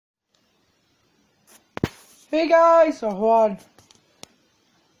Hey guys, hold on.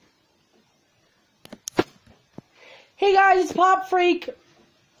 Hey guys, it's Pop Freak.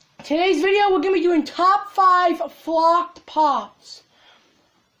 Today's video, we're going to be doing top 5 flocked pops.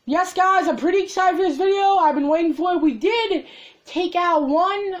 Yes guys, I'm pretty excited for this video. I've been waiting for it. We did take out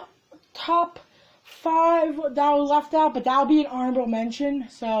one top 5 that was left out, but that'll be an honorable mention.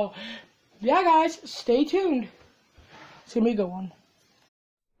 So, yeah guys, stay tuned. It's going to be a good one.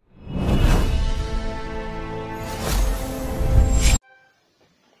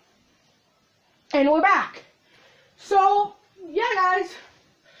 And we're back. So, yeah, guys.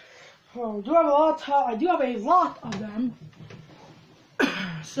 Oh, I do have a lot of them.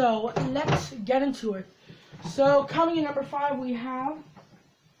 So, let's get into it. So, coming in number 5, we have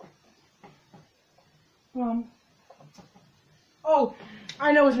oh,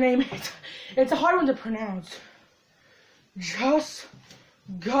 I know his name. It's a hard one to pronounce. Jahus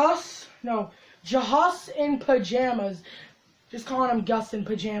in Pajamas. Just calling him Gus in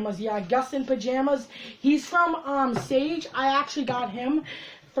Pajamas. Yeah, Gus in Pajamas. He's from Sage. I actually got him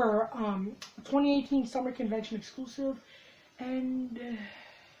for 2018 Summer Convention exclusive. And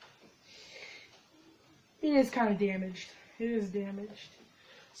it is kind of damaged. It is damaged.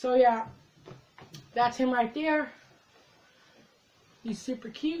 So yeah, that's him right there. He's super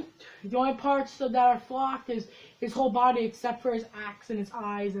cute. The only parts that are flocked is his whole body except for his axe and his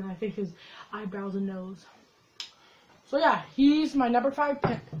eyes and I think his eyebrows and nose. So yeah, he's my number 5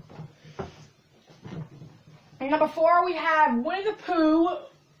 pick. And number 4, we have Winnie the Pooh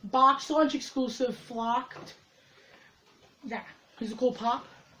Box Lunch exclusive flocked. Yeah, he's a cool pop.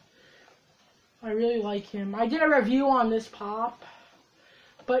 I really like him. I did a review on this pop.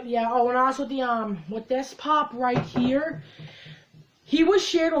 But yeah, oh, and also with this pop right here, he was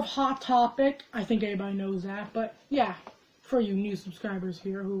shared with Hot Topic. I think everybody knows that. But yeah, for you new subscribers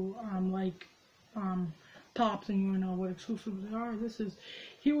here who like pops and you know what exclusives they are,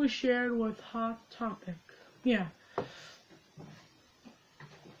 he was shared with Hot Topic. Yeah.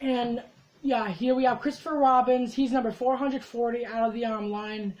 And yeah, here we have Christopher Robins. He's number 440 out of the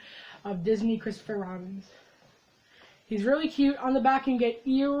line of Disney Christopher Robins. He's really cute. On the back you can get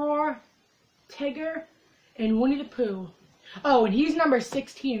Eeyore, Tigger, and Winnie the Pooh. Oh, and he's number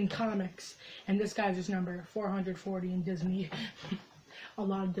 16 in comics. And this guy's just number 440 in Disney. A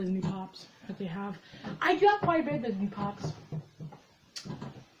lot of Disney pops that they have. I got quite a bit of Disney pops.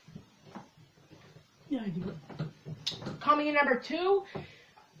 Yeah, I do. Coming in number 2.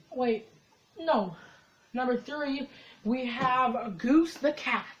 Wait, no. Number 3, we have Goose the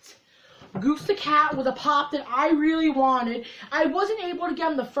Cat. Goose the Cat was a pop that I really wanted. I wasn't able to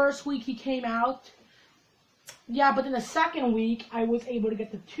get him the first week he came out. Yeah, but in the second week, I was able to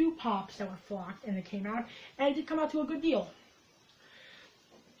get the 2 pops that were flocked and it came out. And it did come out to a good deal.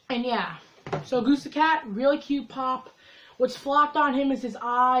 And yeah, so Goose the Cat, really cute pop. What's flocked on him is his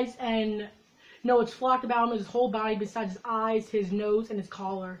eyes, and no, what's flocked about him is his whole body besides his eyes, his nose, and his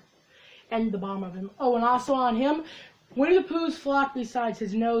collar, and the bottom of him. Oh, and also on him, Winnie the Pooh's flocked besides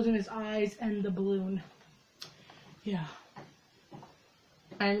his nose and his eyes and the balloon. Yeah.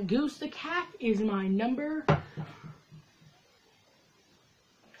 And Goose the Cat is my number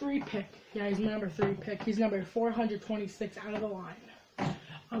 3 pick. Yeah, he's my number 3 pick. He's number 426 out of the line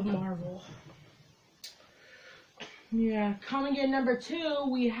of Marvel. Yeah, coming in number 2,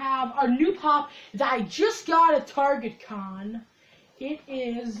 we have a new pop that I just got at Target Con. It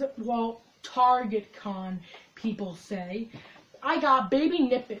is, well, Target Con, people say. I got Baby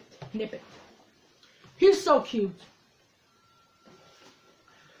Nippet. He's so cute.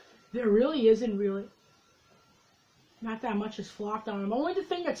 There really isn't not that much is flocked on him. Only the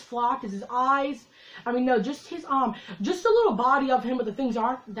thing that's flocked is his eyes. I mean, no, just his just the little body of him. But the things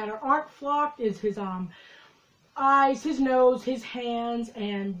that aren't flocked is his eyes, his nose, his hands,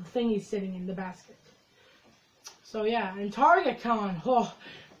 and the thing he's sitting in the basket. So yeah, and Target Con. Oh,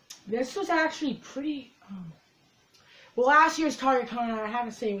 this was actually pretty. Well, last year's Target Con, I have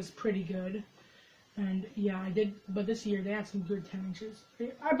to say, was pretty good. And yeah, I did. But this year they had some good 10 inches.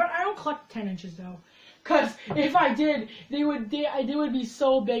 But I don't collect 10 inches though. Because if I did, they would be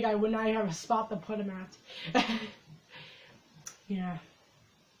so big I would not have a spot to put them at. Yeah.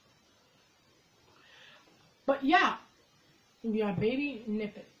 But yeah, we got Baby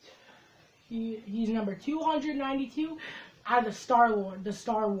Nippet. He's number 292 out of the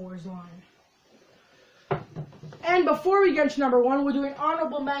Star Wars line. And before we get to number 1, we're doing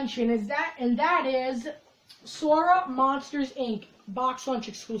honorable mention. And that is Sora Monsters Inc. Box Lunch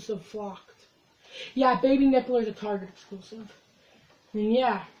exclusive flocked. Yeah, Baby Nippler is a Target exclusive. And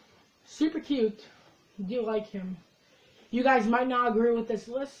yeah, super cute. I do like him. You guys might not agree with this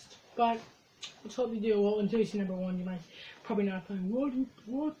list, but Let's hope you do. Well, until you see number 1, you might probably not think,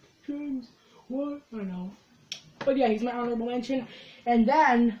 what, James, what? I don't know. But yeah, he's my honorable mention. And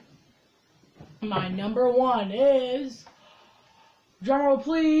then, my number 1 is, drumroll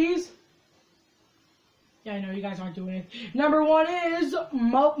please. Yeah, I know you guys aren't doing it. Number 1 is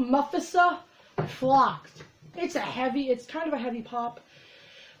Mufasa Flocked. It's kind of a heavy pop.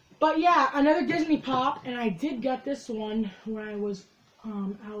 But yeah, another Disney pop, and I did get this one when I was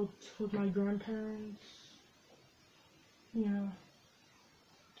out with my grandparents. Yeah.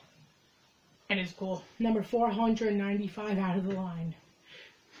 And it's cool. Number 495 out of the line.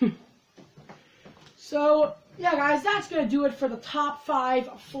 So, yeah guys, that's going to do it for the top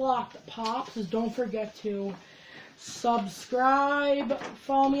 5 flocked pops. Just don't forget to subscribe,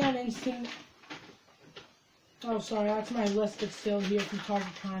 follow me on Instagram. Oh, sorry, that's my list that's still here from Target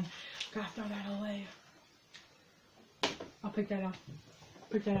Con. Gotta throw that away. I'll pick that up.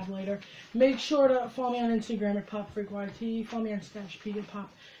 Pick that up later. Make sure to follow me on Instagram at PopFreakYT. Follow me on Stashpedia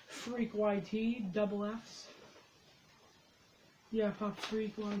PopFreakYT, double Fs. Yeah,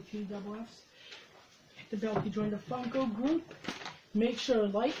 PopFreakYT, double Fs. Hit the bell to join the Funko group. Make sure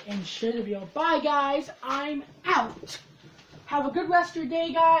to like and share the video. Bye, guys. I'm out. Have a good rest of your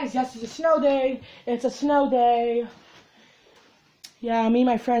day, guys. Yes, it's a snow day. It's a snow day. Yeah, me and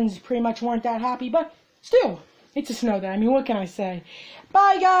my friends pretty much weren't that happy, but still, it's a snow day. I mean, what can I say?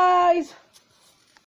 Bye, guys.